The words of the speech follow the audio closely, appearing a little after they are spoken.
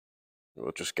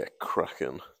We'll just get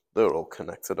cracking. They're all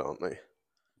connected, aren't they?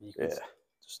 You could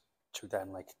just shoot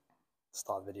down like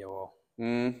start video or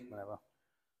whatever.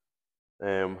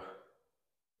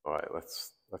 All right,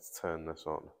 let's turn this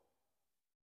on.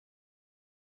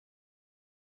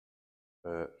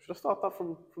 Should I start that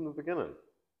from the beginning?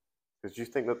 Because you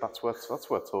think that's worth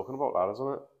talking about, that,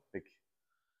 isn't it? Like,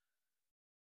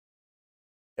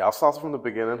 yeah, I'll start it from the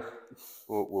beginning.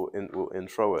 We'll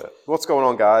intro it. What's going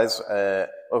on, guys?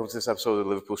 Welcome to this episode of the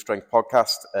Liverpool Strength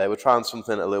Podcast. We're trying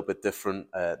something a little bit different.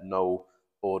 No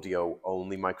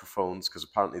audio-only microphones, because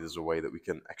apparently there's a way that we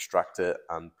can extract it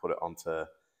and put it onto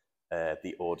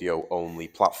the audio-only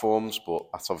platforms, but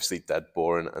that's obviously dead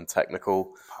boring and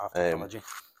technical. Technology.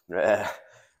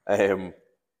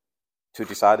 So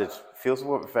decided, feels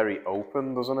very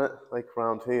open, doesn't it? Like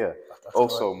around here. That's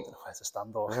Also, where's the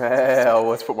stand or?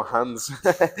 let's put my hands.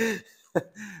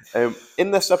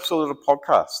 In this episode of the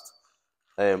podcast,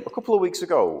 a couple of weeks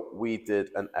ago, we did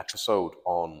an episode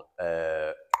on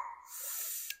a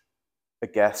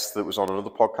guest that was on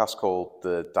another podcast called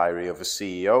The Diary of a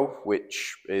CEO,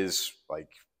 which is like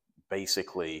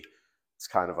basically, it's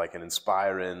kind of like an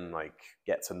inspiring, like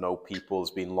get to know people.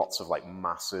 There's been lots of like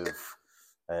massive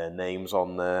names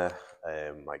on there.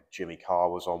 Like Jimmy Carr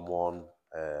was on one.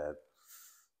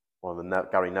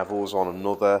 Gary Neville was on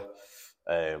another.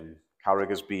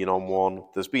 Carragher's been on one.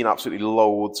 There's been absolutely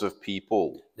loads of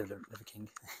people. Liver King.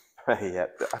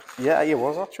 yeah, he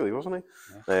was actually, wasn't he?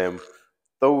 Yeah.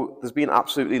 Though there's been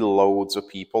absolutely loads of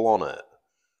people on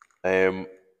it.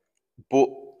 But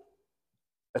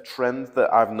a trend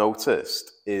that I've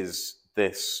noticed is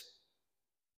this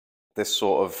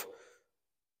sort of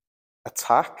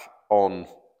attack on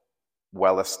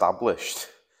well-established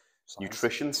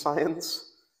nutrition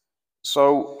science.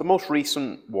 So the most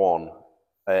recent one,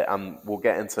 and we'll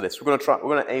get into this. We're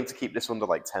going to aim to keep this under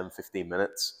like 10, 15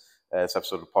 minutes. This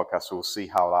episode of the podcast, so we'll see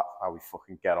how we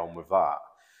fucking get on with that.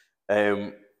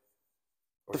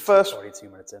 The first 42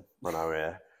 minutes in. I know,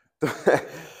 yeah.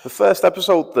 The first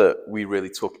episode that we really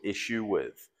took issue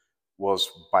with was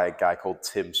by a guy called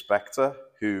Tim Spector,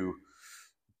 who,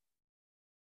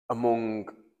 among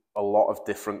a lot of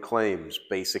different claims,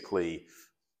 basically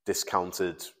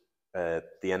discounted the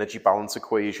energy balance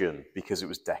equation because it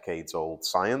was decades-old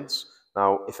science.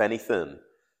 Now, if anything,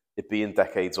 it being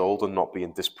decades old and not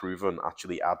being disproven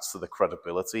actually adds to the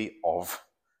credibility of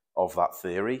that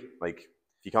theory. Like,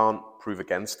 if you can't prove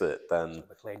against it, then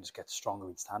the claim just gets stronger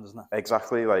each time, doesn't it?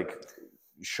 Exactly. Like,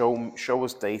 show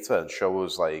us data and show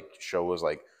us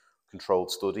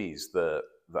controlled studies that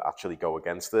actually go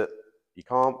against it. You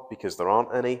can't, because there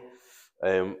aren't any.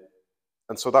 And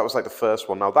so that was like the first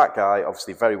one. Now, that guy,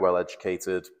 obviously very well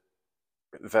educated,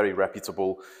 very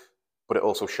reputable, but it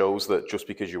also shows that just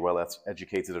because you're well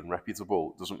educated and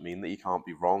reputable doesn't mean that you can't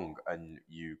be wrong, and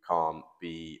you can't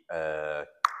be,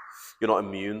 you're not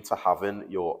immune to having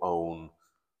your own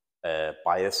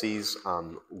biases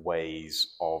and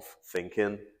ways of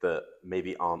thinking that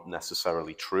maybe aren't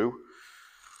necessarily true.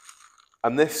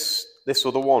 And this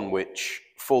other one, which,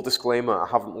 full disclaimer, I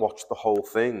haven't watched the whole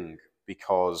thing,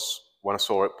 because when I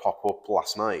saw it pop up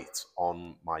last night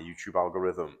on my YouTube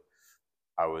algorithm,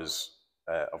 I was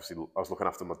looking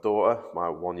after my daughter, my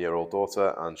 1-year-old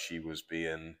daughter, and she was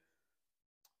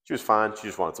fine. She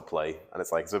just wanted to play, and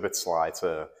it's a bit sly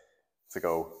to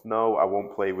go, no, I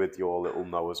won't play with your little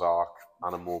Noah's Ark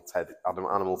animal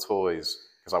toys,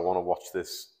 because I want to watch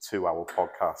this 2-hour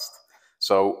podcast.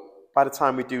 So by the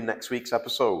time we do next week's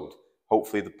episode,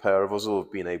 hopefully the pair of us will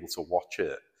have been able to watch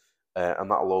it.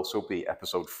 And that'll also be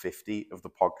episode 50 of the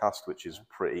podcast, which is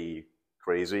pretty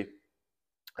crazy.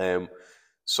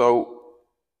 So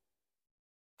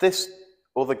this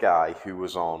other guy who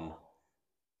was on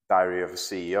Diary of a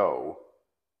CEO,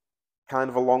 kind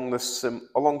of along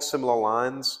similar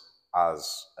lines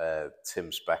as Tim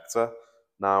Spector.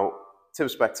 Now, Tim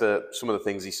Spector, some of the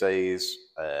things he says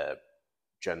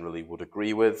generally would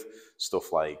agree with.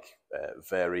 Stuff like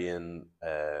varying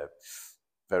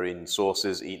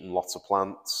sources, eating lots of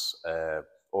plants,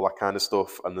 all that kind of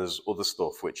stuff. And there's other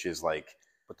stuff which is like,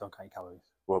 but don't count calories.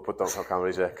 Well, but don't count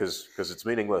calories, yeah, because it's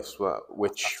meaningless.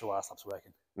 Which that's why it stops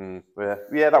working.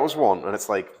 Yeah, that was one, and it's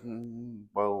like,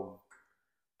 well,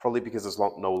 probably because there's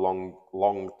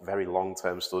very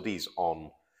long-term studies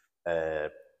on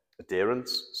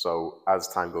adherence. So as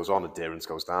time goes on, adherence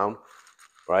goes down,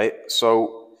 right?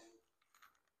 So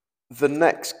the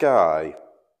next guy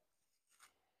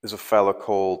is a fella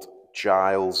called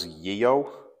Giles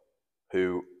Yeo,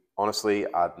 who, honestly,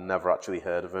 I'd never actually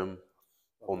heard of him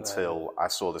until I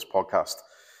saw this podcast.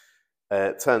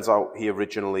 It turns out he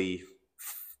originally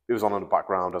it was on in the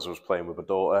background as I was playing with my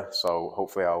daughter. So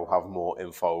hopefully I'll have more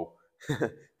info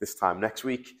this time next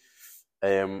week.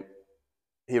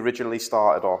 He originally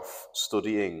started off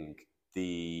studying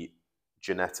the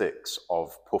genetics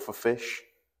of pufferfish,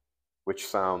 which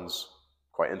sounds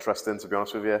quite interesting, to be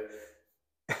honest with you.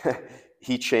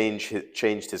 He changed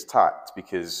his tact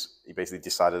because he basically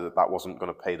decided that wasn't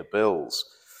going to pay the bills.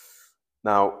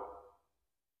 Now,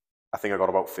 I think I got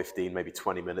about 15, maybe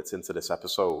 20 minutes into this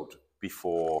episode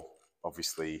before,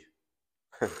 obviously,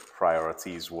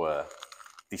 priorities were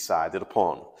decided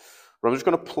upon. But I'm just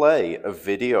going to play a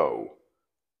video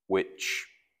which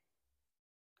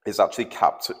is actually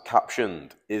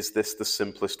captioned, "Is this the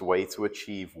simplest way to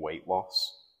achieve weight loss?"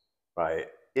 Right?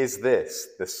 Is this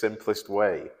the simplest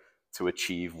way to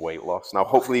achieve weight loss? Now,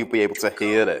 hopefully you'll be able to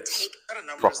hear this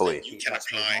properly. You can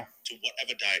apply to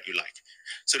whatever diet you like.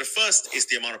 So the first is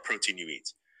the amount of protein you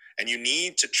eat. And you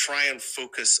need to try and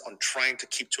focus on trying to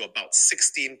keep to about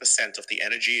 16% of the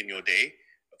energy in your day,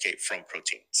 okay, from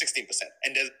protein. 16%.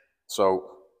 And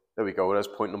so there we go. There's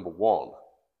point number one,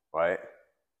 right?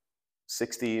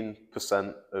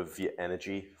 16% of your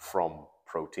energy from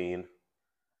protein.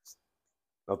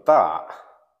 Now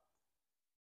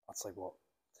that's like what,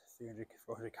 300,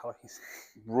 400 calories?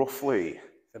 Roughly.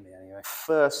 For me anyway.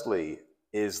 Firstly,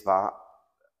 is that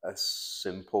a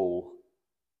simple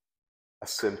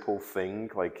thing?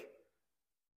 Like,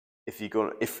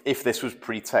 if this was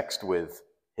pretext with,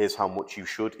 here's how much you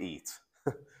should eat,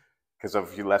 because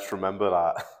let's remember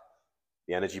that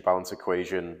the energy balance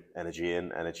equation: energy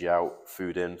in, energy out,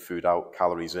 food in, food out,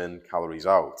 calories in, calories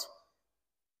out.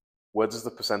 Where does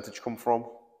the percentage come from?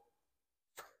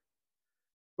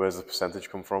 Where does the percentage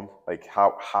come from? Like,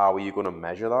 how are you going to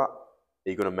measure that? Are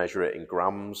you going to measure it in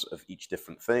grams of each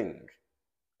different thing?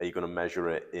 Are you going to measure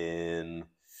it in...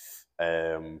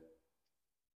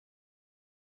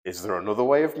 is there another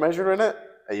way of measuring it?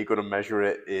 Are you going to measure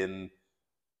it in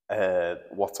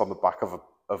what's on the back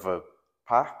of a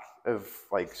pack of,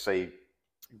 like, say...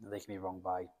 They can be wrong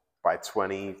by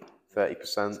 20, 30%,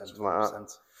 something like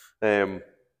that.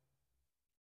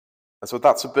 And so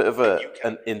that's a bit of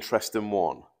an interesting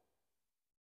one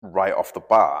right off the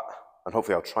bat. And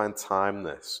hopefully I'll try and time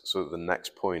this so that the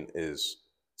next point is...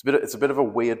 It's a bit of a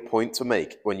weird point to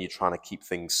make when you're trying to keep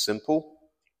things simple.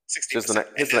 16%. Here's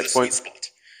the next point. Spot.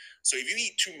 So if you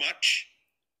eat too much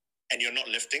and you're not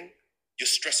lifting, you're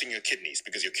stressing your kidneys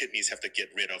because your kidneys have to get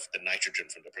rid of the nitrogen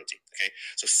from the protein, okay?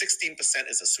 So 16%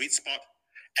 is a sweet spot.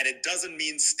 And it doesn't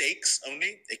mean steaks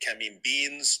only. It can mean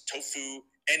beans, tofu,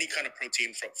 any kind of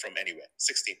protein from anywhere.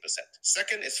 16%.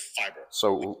 Second is fiber.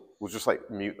 So we'll just like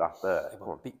mute that there.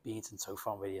 Yeah, beans and tofu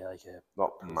aren't really like a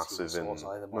not massive in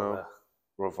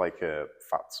more of like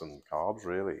fats and carbs,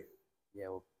 really. Yeah,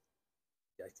 well,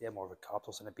 more of a carb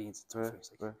source than a beans and tofu.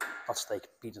 It's like not steak,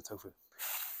 beans and tofu.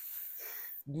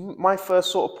 My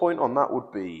first sort of point on that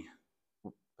would be,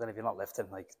 then if you're not lifting,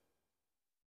 like,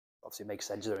 obviously it makes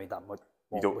sense. You don't need that much.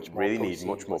 You don't really need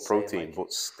much more protein, like,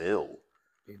 but still,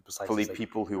 probably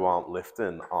people who aren't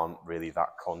lifting aren't really that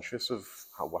conscious of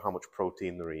how much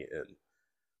protein they're eating.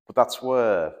 But that's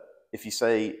where, if you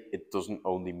say it doesn't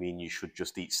only mean you should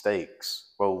just eat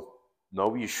steaks, well,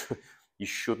 no, you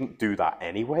shouldn't do that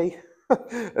anyway,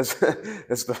 as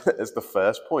the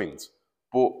first point.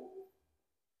 But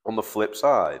on the flip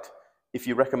side, if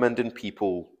you're recommending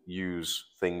people use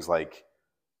things like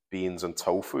beans and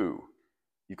tofu,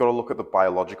 you've got to look at the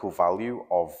biological value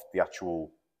of the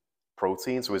actual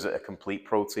protein. So is it a complete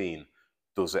protein?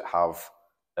 Does it have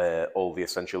all the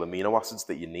essential amino acids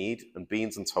that you need? And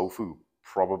beans and tofu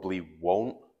probably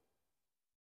won't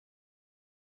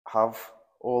have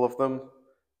all of them.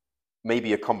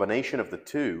 Maybe a combination of the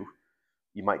two,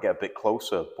 you might get a bit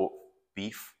closer, but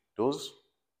beef does.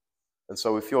 And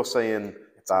so if you're saying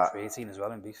it's that... creatine as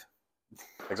well in beef.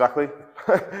 Exactly.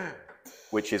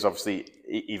 Which is obviously,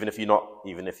 even if you're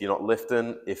not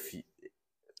lifting,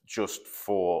 just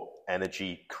for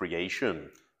energy creation.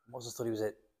 What was the study? Was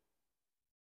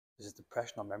it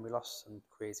depression or memory loss and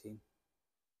creatine?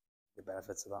 The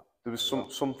benefits of that. There was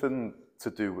something to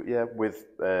do with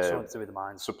something to do with the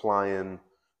mind, supplying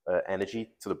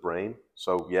energy to the brain.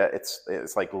 So yeah,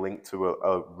 it's like linked to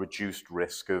a reduced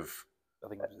risk of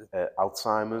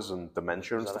Alzheimer's and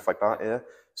dementia and stuff like that. Yeah.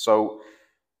 So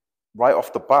right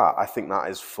off the bat, I think that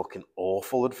is fucking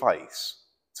awful advice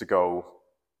to go,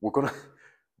 we're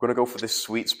gonna go for this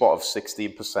sweet spot of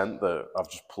 16% that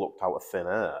I've just plucked out of thin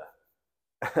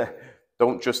air.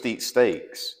 Don't just eat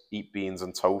steaks, eat beans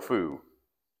and tofu.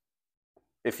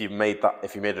 If you made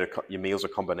your meals a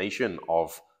combination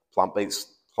of plant-based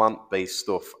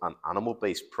stuff and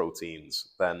animal-based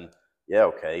proteins, then yeah,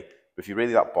 okay. But if you're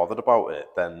really that bothered about it,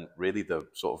 then really the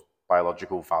sort of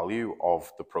biological value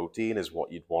of the protein is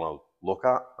what you'd want to look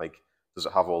at. Like, does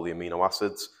it have all the amino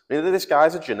acids? I mean, this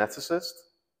guy's a geneticist,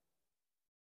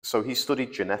 so he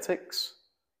studied genetics,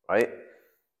 right?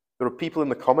 There are people in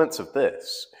the comments of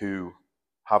this who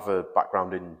have a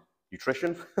background in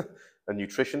nutrition and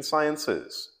nutrition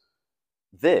sciences.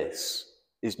 This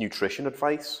is nutrition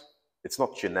advice. It's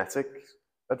not genetic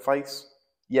advice.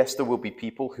 Yes, there will be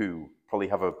people who probably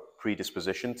have a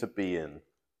predisposition to being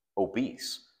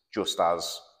obese, just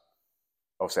as,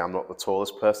 obviously, I'm not the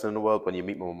tallest person in the world. When you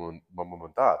meet my mum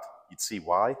and dad, you'd see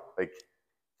why. Like,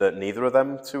 that neither of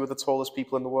them two are the tallest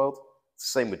people in the world.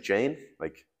 It's the same with Jane.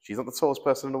 Like, she's not the tallest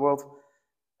person in the world.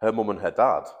 Her mum and her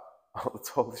dad aren't the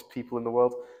tallest people in the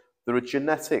world. There are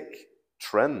genetic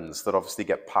trends that obviously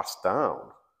get passed down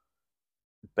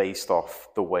based off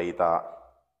the way that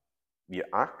you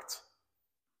act,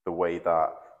 the way that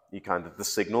you the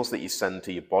signals that you send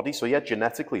to your body. So yeah,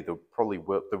 genetically, there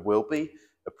will be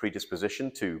a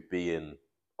predisposition to being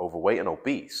overweight and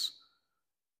obese,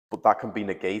 but that can be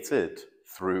negated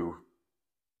through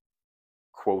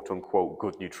quote unquote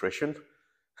good nutrition.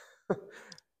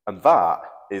 And that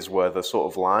is where the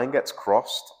sort of line gets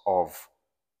crossed of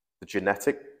the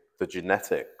genetics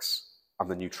and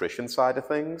the nutrition side of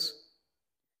things.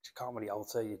 You can't really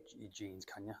alter your genes,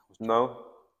 can you? No.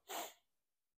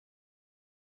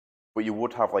 But you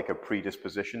would have like a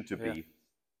predisposition to be,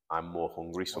 I'm more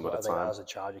hungry some of the time. As a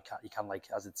child, you can like,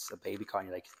 as it's a baby, can't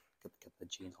you like get the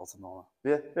genes altered and all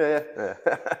that? Yeah.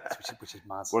 which is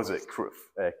mad. What is it?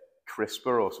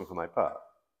 CRISPR or something like that?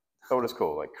 Is that what it's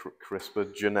called? Like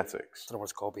CRISPR genetics? I don't know what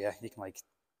it's called, but yeah, you can like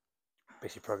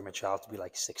basically program a child to be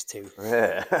like 6'2".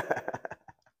 Yeah.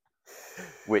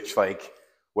 Which, like,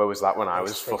 where was that when I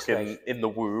was fucking in the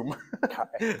womb?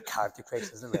 Character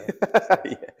traits, isn't it?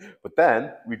 Yeah. But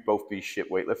then we'd both be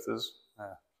shit weightlifters.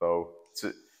 So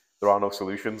there are no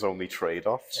solutions, only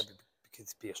trade-offs. Yeah, but you could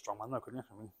be a strong man though, couldn't you?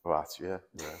 I mean, well, yeah.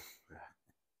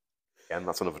 Again,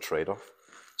 that's another trade-off.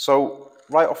 So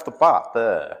right off the bat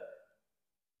there,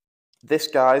 this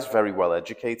guy's very well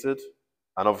educated,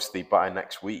 and obviously by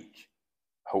next week,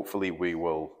 hopefully I'm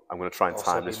going to try and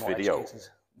time this video.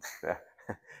 Yeah.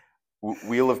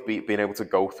 We'll have been able to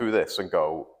go through this and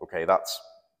go, okay, that's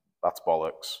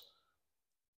bollocks.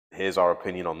 Here's our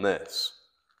opinion on this.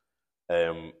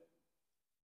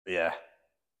 Yeah,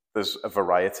 there's a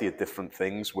variety of different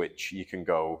things which you can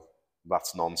go,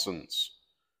 that's nonsense.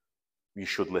 You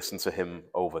should listen to him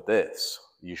over this.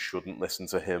 You shouldn't listen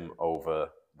to him over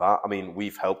that. I mean,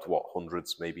 we've helped,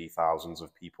 hundreds, maybe thousands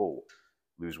of people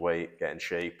lose weight, get in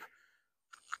shape,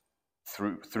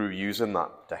 through using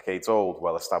that decades-old,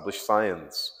 well-established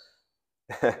science,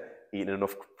 eating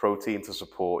enough protein to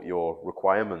support your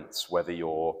requirements, whether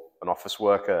you're an office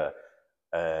worker,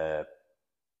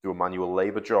 do a manual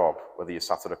labor job, whether you're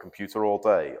sat at a computer all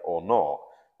day or not,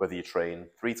 whether you train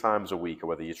 3 times a week or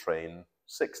whether you train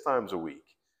 6 times a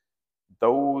week.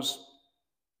 Those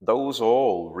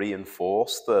all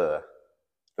reinforce the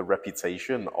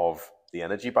reputation of the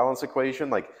energy balance equation.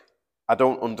 Like, I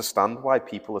don't understand why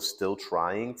people are still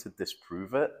trying to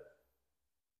disprove it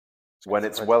when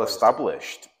it's well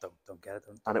established. Don't get it.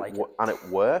 And it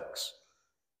works.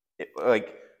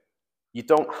 Like, you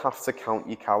don't have to count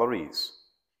your calories,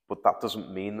 but that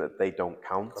doesn't mean that they don't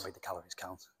count. Gotta make the calories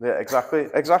count. Yeah, exactly.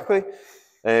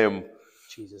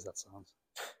 Jesus, that sounds.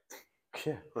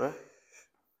 Yeah, right.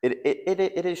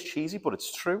 It is cheesy, but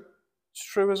it's true. It's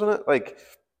true, isn't it? Like,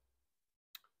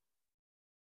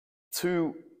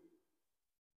 to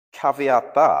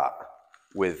caveat that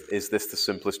with, is this the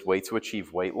simplest way to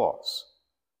achieve weight loss?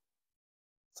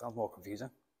 Sounds more confusing.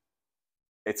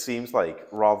 It seems like,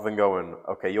 rather than going,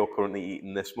 okay, you're currently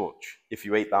eating this much, if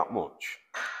you ate that much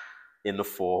in the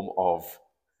form of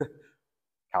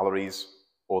calories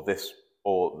or this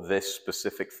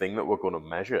specific thing that we're going to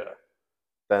measure,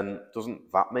 then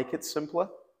doesn't that make it simpler?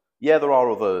 Yeah, there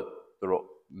are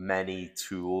many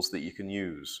tools that you can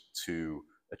use to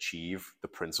achieve the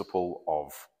principle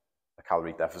of a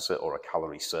calorie deficit or a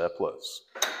calorie surplus,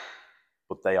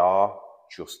 but they are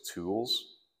just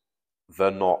tools.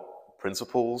 They're not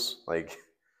principles. Like, I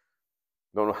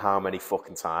don't know how many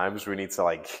fucking times we need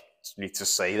to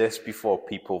say this before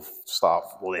people start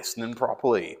listening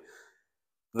properly.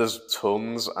 There's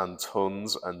tons and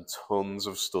tons and tons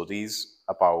of studies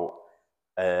about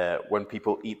when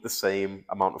people eat the same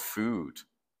amount of food,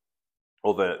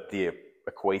 or the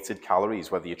equated calories,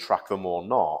 whether you track them or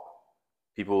not,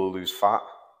 people will lose fat,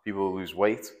 people will lose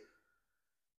weight.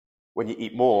 When you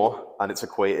eat more and it's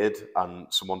equated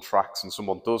and someone tracks and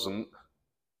someone doesn't,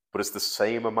 but it's the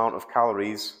same amount of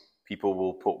calories, people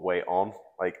will put weight on.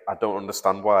 Like, I don't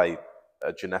understand why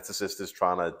a geneticist is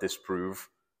trying to disprove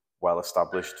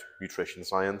well-established nutrition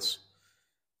science.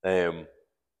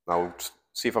 Now,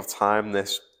 see if I've timed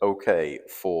this okay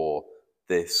for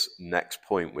this next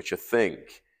point, which I think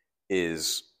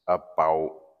is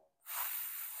about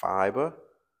fiber.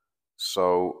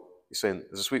 So you're saying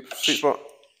there's a sweet spot?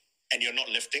 And you're not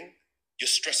lifting, you're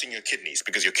stressing your kidneys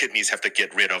because your kidneys have to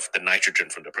get rid of the nitrogen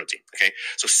from the protein. Okay,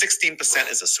 so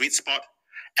 16% is a sweet spot,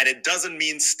 and it doesn't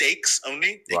mean steaks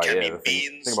only. It Right, can yeah, be the thing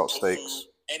beans, about tofu, steaks.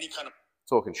 any kind of.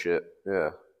 Talking shit,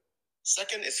 yeah.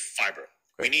 Second is fiber.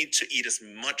 We need to eat as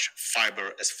much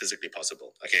fiber as physically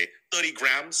possible. Okay, 30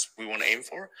 grams we want to aim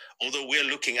for. Although we're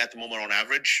looking at the moment on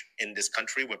average in this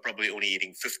country, we're probably only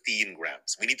eating 15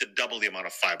 grams. We need to double the amount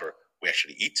of fiber we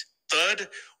actually eat. Third,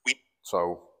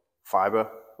 So fiber,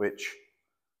 which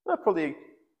probably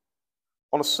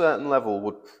on a certain level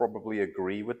would probably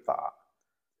agree with that.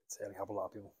 It's certainly help a lot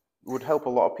of people. It would help a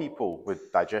lot of people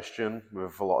with digestion,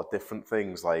 with a lot of different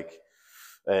things. Like,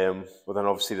 but then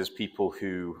obviously there's people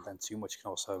who Then too much can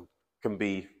also can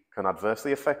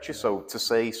adversely affect you. So to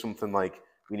say something like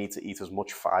we need to eat as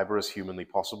much fiber as humanly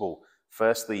possible,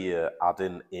 firstly you're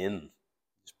adding in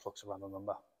just plucks a random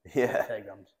number. 30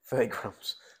 grams. 30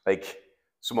 grams. Like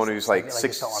someone who's like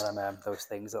six. It's not one of them those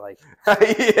things that like.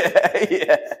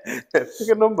 Pick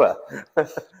a number.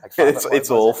 Like it's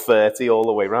all 30 all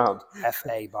the way around.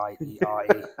 FABERE.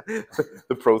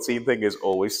 The protein thing is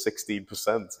always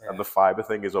 16%, and the fiber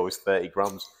thing is always 30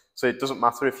 grams. So it doesn't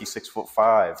matter if you're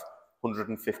 6'5",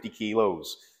 150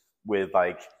 kilos, with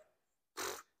like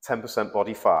 10%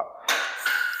 body fat,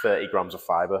 30 grams of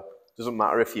fiber. Doesn't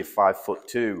matter if you're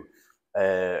 5'2",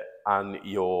 and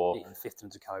you're eating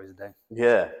 1,500 calories a day.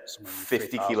 Yeah,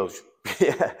 50 kilos.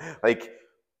 Yeah, like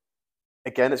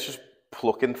again, it's just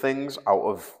plucking things out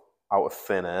of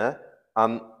thin air,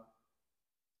 and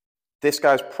this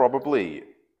guy's probably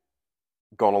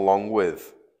gone along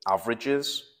with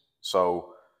averages,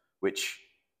 so which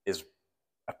is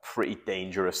a pretty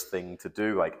dangerous thing to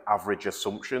do, like average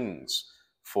assumptions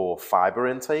for fiber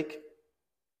intake.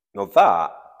 Now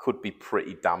that could be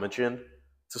pretty damaging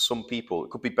to some people.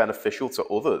 It could be beneficial to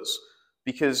others,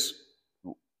 because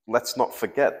let's not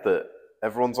forget that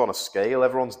everyone's on a scale,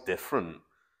 everyone's different.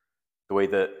 The way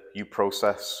that you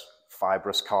process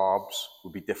fibrous carbs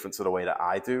would be different to the way that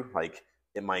I do. Like,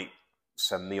 it might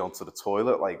send me onto the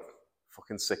toilet like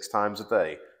fucking 6 times a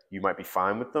day. You might be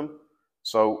fine with them.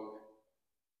 So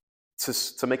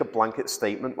to make a blanket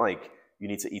statement like you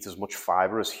need to eat as much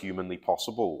fiber as humanly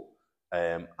possible,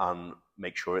 and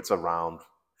make sure it's around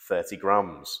 30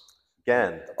 grams.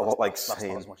 Again, a lot like that's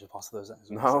saying... not as much as possible, is it?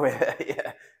 No,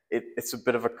 yeah. It's a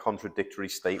bit of a contradictory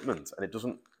statement, and it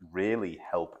doesn't really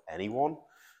help anyone.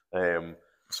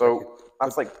 So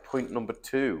that's like point number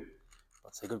 2.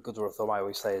 That's a good rule of thumb. I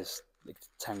always say is like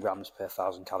 10 grams per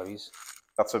 1,000 calories.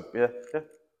 That's a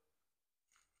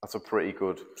That's a pretty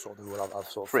good sort of rule I've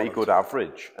sort of pretty followed. good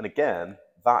average. And again,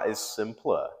 that is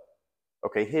simpler.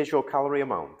 Okay, here's your calorie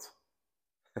amount.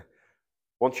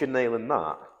 Once you're nailing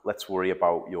that, let's worry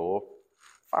about your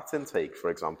fat intake,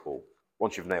 for example.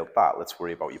 Once you've nailed that, let's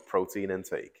worry about your protein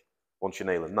intake. Once you're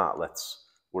nailing that, let's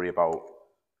worry about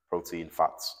protein,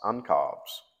 fats, and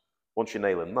carbs. Once you're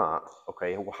nailing that,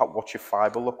 okay, what's your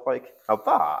fiber look like? Now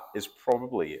that is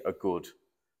probably a good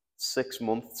 6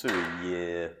 months to a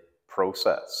year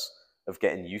process of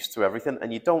getting used to everything,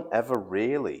 and you don't ever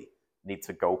really need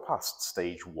to go past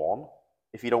stage 1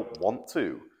 if you don't want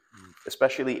to,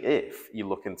 especially if you're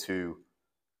looking to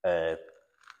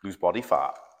lose body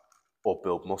fat or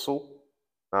build muscle.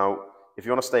 Now, if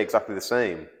you want to stay exactly the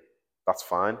same, that's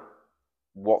fine.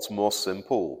 What's more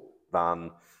simple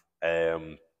than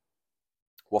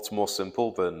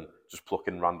just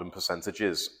plucking random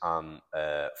percentages and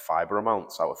fiber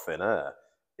amounts out of thin air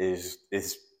is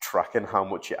tracking how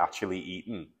much you're actually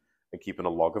eating and keeping a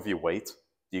log of your weight.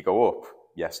 Do you go up?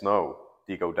 Yes, no.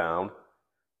 Do you go down?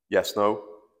 Yes, no.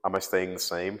 Am I staying the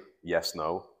same? Yes,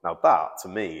 no. Now that, to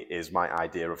me, is my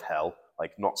idea of hell.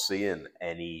 Like, not seeing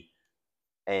any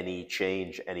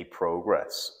change, any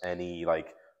progress, any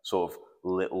like sort of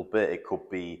little bit. It could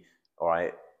be, all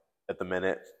right, at the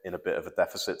minute in a bit of a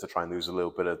deficit to try and lose a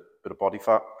little bit of body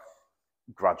fat,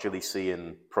 gradually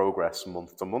seeing progress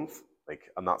month to month, like,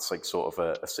 and that's like sort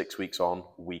of a 6 weeks on,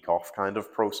 week off kind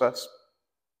of process.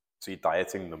 So you're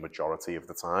dieting the majority of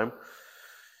the time.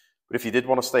 But if you did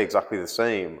want to stay exactly the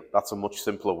same, that's a much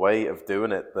simpler way of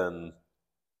doing it than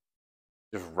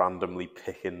just randomly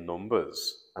picking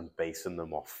numbers and basing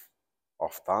them off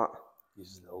that.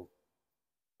 Uses little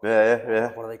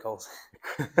Yeah. What are they called?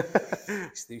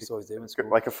 They used to always do in It's school.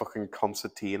 like a fucking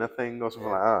concertina thing or something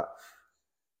Yeah. like that.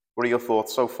 What are your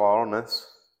thoughts so far on this?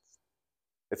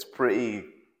 It's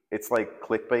like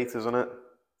clickbait, isn't it?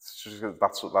 It's just,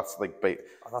 that's like bait.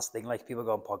 That's the thing. Like people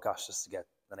go on podcasts just to get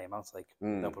the name out. Like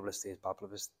no Mm. publicity is bad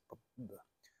publicity.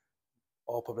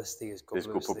 All publicity is good It's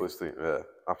good publicity. publicity. Yeah,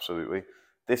 absolutely.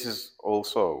 This is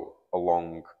also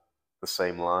along the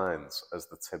same lines as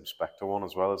the Tim Spector one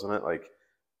as well, isn't it? Like,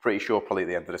 pretty sure probably at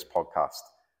the end of this podcast,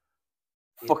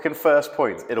 fucking first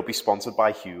point, it'll be sponsored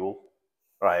by Huel,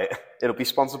 right? It'll be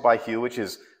sponsored by Huel, which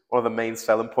is one of the main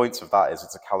selling points of that is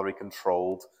it's a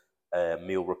calorie-controlled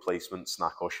meal replacement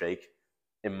snack or shake.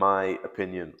 In my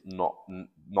opinion, not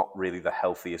really the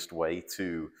healthiest way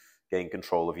to gain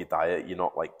control of your diet. You're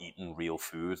not like eating real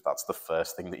food. That's the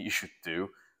first thing that you should do.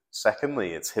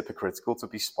 Secondly, it's hypocritical to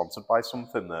be sponsored by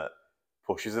something that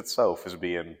pushes itself as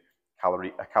being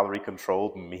a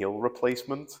calorie-controlled meal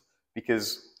replacement,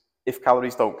 because if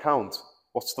calories don't count,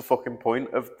 what's the fucking point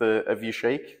of your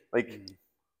shake? Like,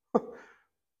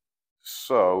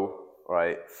 so,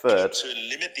 right, third. To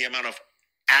limit the amount of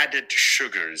added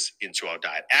sugars into our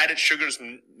diet. Added sugars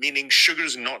meaning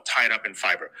sugars not tied up in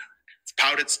fiber. It's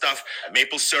powdered stuff,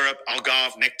 maple syrup,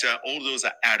 agave, nectar, all those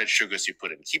are added sugars you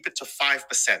put in. Keep it to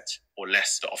 5% or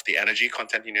less of the energy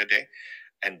content in your day.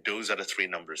 And those are the three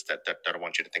numbers that I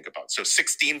want you to think about. So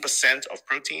 16% of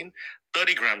protein,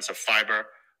 30 grams of fiber,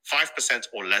 5%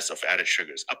 or less of added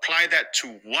sugars. Apply that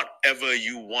to whatever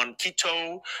you want,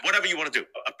 keto, whatever you want to do.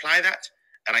 Apply that,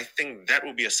 and I think that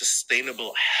will be a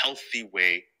sustainable, healthy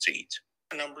way to eat.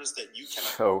 Numbers that you can.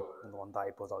 So, And the one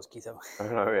diet was always keto. I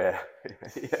don't know,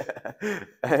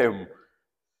 yeah.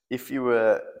 If you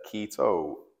were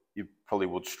keto, you probably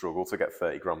would struggle to get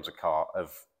 30 grams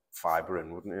of fiber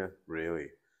in, wouldn't you? Really.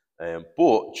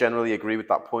 But generally agree with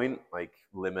that point, like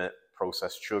limit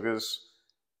processed sugars.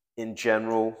 In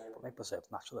general, But maple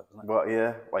syrup's natural, isn't it? well,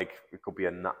 yeah, like it could be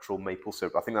a natural maple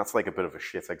syrup. I think that's like a bit of a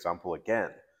shit example again,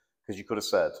 because you could have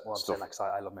said Well, I'm stuff. saying,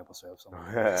 like, I love maple syrup. So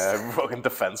Fucking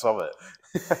defense of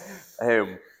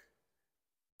it.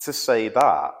 To say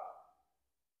that,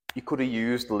 you could have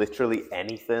used literally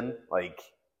anything, like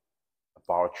a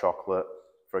bar of chocolate,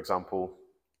 for example.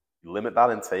 You limit that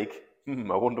intake.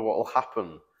 I wonder what will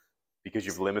happen because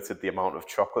you've limited the amount of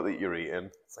chocolate that you're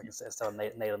eating. it's like instead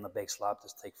of nailing the big slab,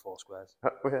 just take 4 squares.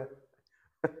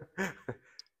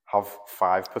 Have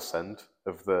 5%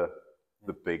 of the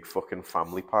big fucking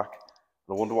family pack.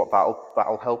 I wonder what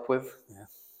that'll help with. Yeah.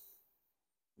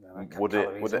 Would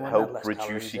it help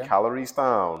reduce your calories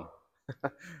down?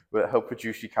 Would it help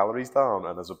reduce your calories down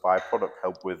and as a byproduct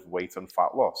help with weight and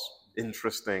fat loss?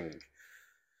 Interesting.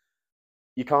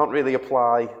 You can't really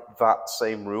apply that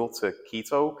same rule to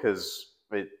keto because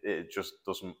it just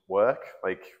doesn't work.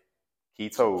 Like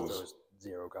ketos,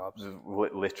 0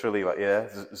 carbs. literally, like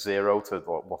 0 to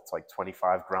what's like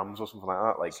 25 grams or something like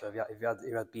that. Like, so if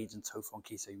you had beans and tofu on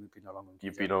keto, you would be no longer on keto.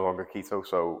 You'd be no longer keto.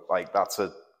 So like that's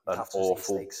an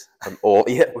awful,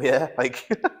 like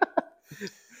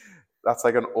that's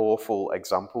like an awful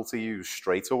example to use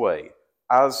straight away.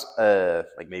 As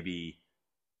like maybe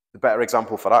the better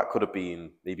example for that could have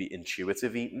been maybe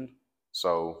intuitive eating.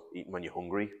 So eating when you're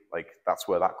hungry, like that's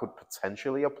where that could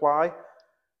potentially apply.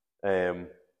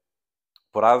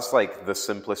 But as like the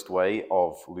simplest way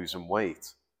of losing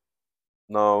weight,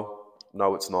 no,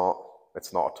 it's not.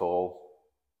 It's not at all.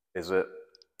 Is it?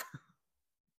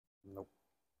 Nope.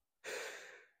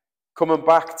 Coming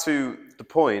back to the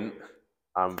point,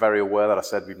 I'm very aware that I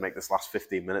said we'd make this last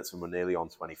 15 minutes and we're nearly on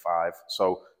 25.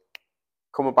 So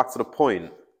coming back to the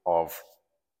point of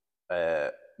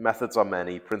methods are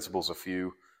many, principles are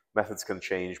few. Methods can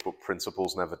change, but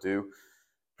principles never do.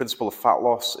 Principle of fat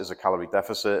loss is a calorie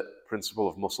deficit. Principle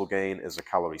of muscle gain is a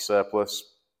calorie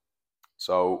surplus.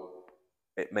 So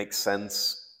it makes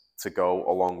sense to go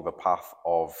along the path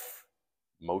of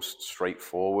most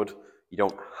straightforward. You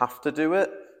don't have to do it,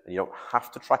 and you don't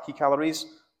have to track your calories,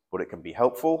 but it can be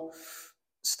helpful.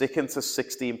 Sticking to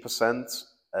 16%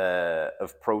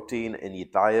 of protein in your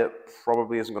diet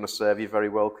probably isn't going to serve you very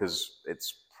well because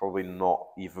it's probably not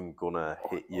even going to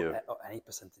hit you. Or any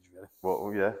percentage, really.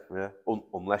 Well, yeah.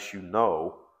 Unless you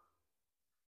know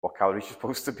what calories you're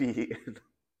supposed to be eating.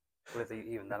 Well,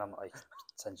 even then, I'm like,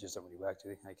 percentages don't really work, do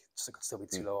they? Like, it could still be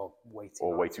too low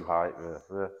or way too high.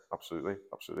 Yeah, absolutely.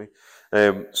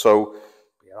 So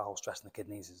but yeah, that whole stress in the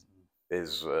kidneys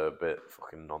is a bit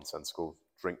fucking nonsensical.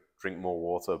 Drink more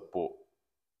water, but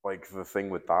like the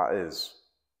thing with that is,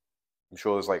 I'm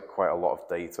sure there's like quite a lot of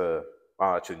data.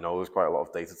 I actually know there's quite a lot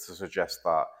of data to suggest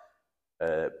that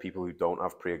people who don't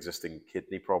have pre-existing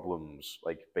kidney problems,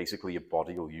 like basically your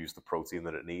body will use the protein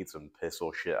that it needs and piss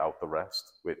or shit out the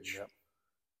rest, which Yep.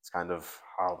 it's kind of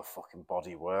how the fucking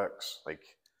body works. Like,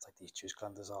 It's like these juice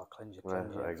cleansers are cleanse you.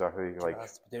 exactly. Like,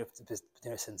 been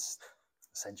doing it since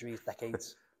centuries,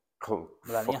 decades. fucking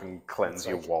Millennia. cleanse It's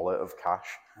your like- wallet of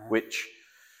cash, Yeah. which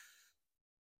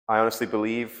I honestly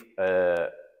believe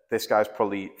this guy's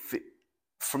probably,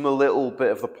 from the little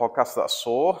bit of the podcast that I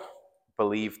saw,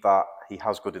 believe that he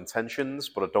has good intentions,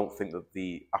 but I don't think that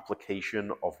the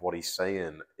application of what he's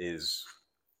saying is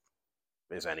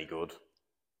any good.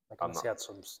 Like I'm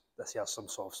unless he has some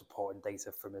sort of supporting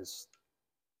data from his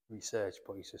research,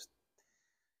 but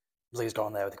he's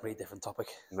gone there with a completely different topic.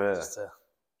 Yeah. Just to,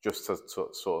 Just to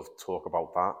sort of talk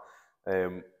about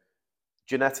that.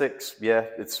 Genetics, yeah,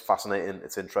 it's fascinating.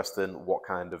 It's interesting what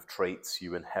kind of traits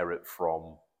you inherit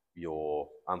from your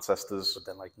ancestors. but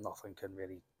then like nothing can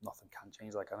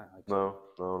change that, can it? Like,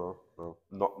 No.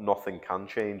 Nothing can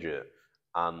change it.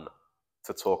 And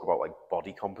to talk about like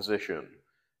body composition,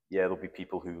 yeah, there'll be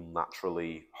people who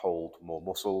naturally hold more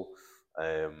muscle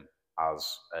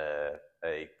as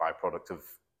a byproduct of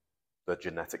the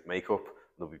genetic makeup.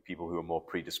 There'll be people who are more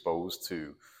predisposed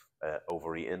to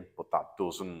overeating, but that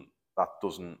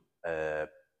doesn't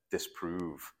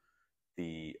disprove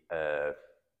the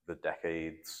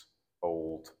decades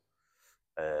old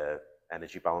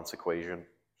energy balance equation.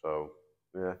 So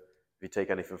yeah, if you take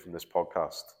anything from this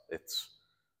podcast, it's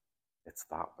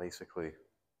that basically.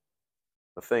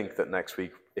 I think that next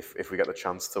week, if we get the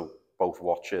chance to both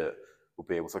watch it, we'll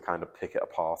be able to kind of pick it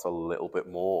apart a little bit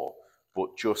more.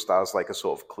 But just as like a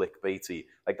sort of clickbaity,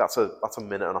 like that's a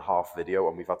 1.5-minute video,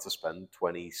 and we've had to spend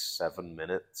 27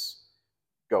 minutes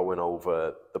going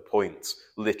over the points.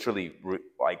 Literally,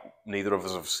 like neither of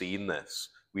us have seen this.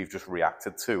 We've just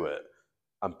reacted to it,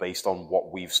 and based on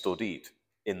what we've studied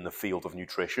in the field of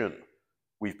nutrition,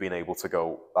 we've been able to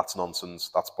go, that's nonsense,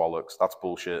 that's bollocks, that's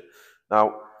bullshit.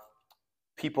 Now,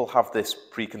 people have this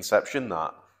preconception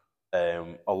that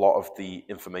a lot of the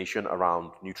information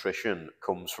around nutrition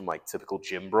comes from like typical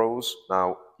gym bros.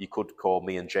 Now, you could call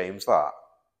me and James that.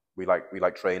 We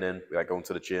like training. We like going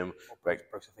to the gym. Like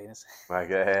Brosophinas.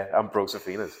 I'm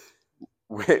Brosophinas.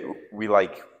 We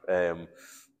like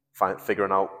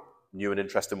figuring out new and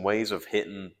interesting ways of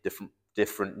hitting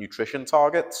different nutrition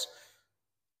targets.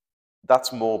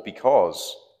 That's more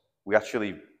because we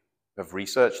actually have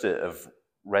researched it, have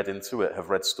read into it, have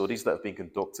read studies that have been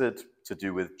conducted to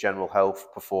do with general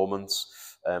health,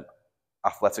 performance,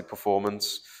 athletic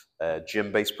performance,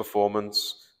 gym-based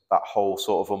performance, that whole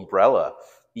sort of umbrella.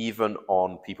 Even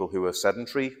on people who are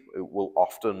sedentary, we'll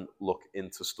often look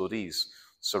into studies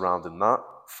surrounding that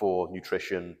for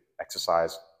nutrition,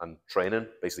 exercise, and training,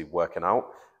 basically working out.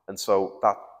 And so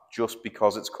that just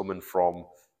because it's coming from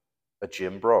a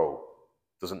gym bro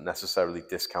doesn't necessarily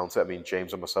discount it. I mean,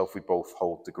 James and myself, we both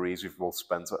hold degrees. We've both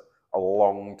spent a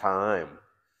long time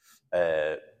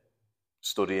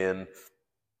studying,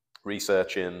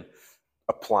 researching,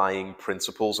 applying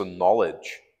principles and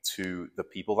knowledge to the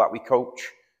people that we coach.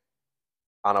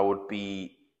 And I would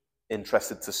be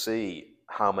interested to see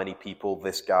how many people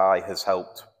this guy has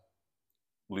helped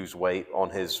lose weight on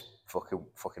his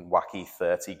fucking wacky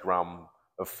 30 gram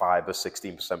of fiber,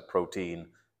 16% protein,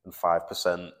 and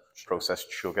 5%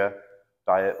 processed sugar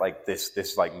diet, like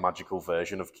this like magical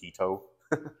version of keto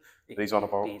that he's on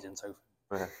about.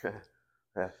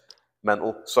 Yeah.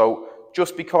 Mental. So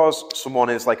just because someone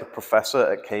is like a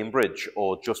professor at Cambridge,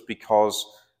 or just because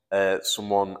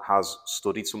someone has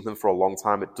studied something for a long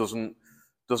time, it doesn't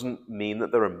mean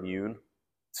that they're immune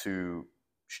to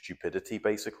stupidity,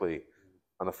 basically.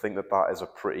 And I think that is a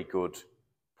pretty good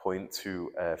point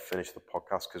to finish the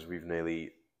podcast, because we've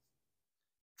nearly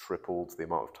tripled the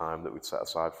amount of time that we'd set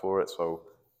aside for it. So,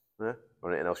 yeah.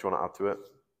 Anything else you want to add to it?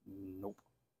 Nope.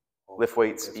 Lift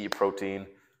weights, eat your protein,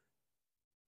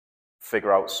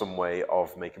 figure out some way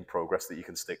of making progress that you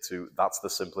can stick to. That's the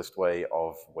simplest way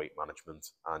of weight management.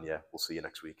 And yeah, we'll see you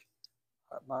next week.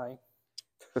 Bye.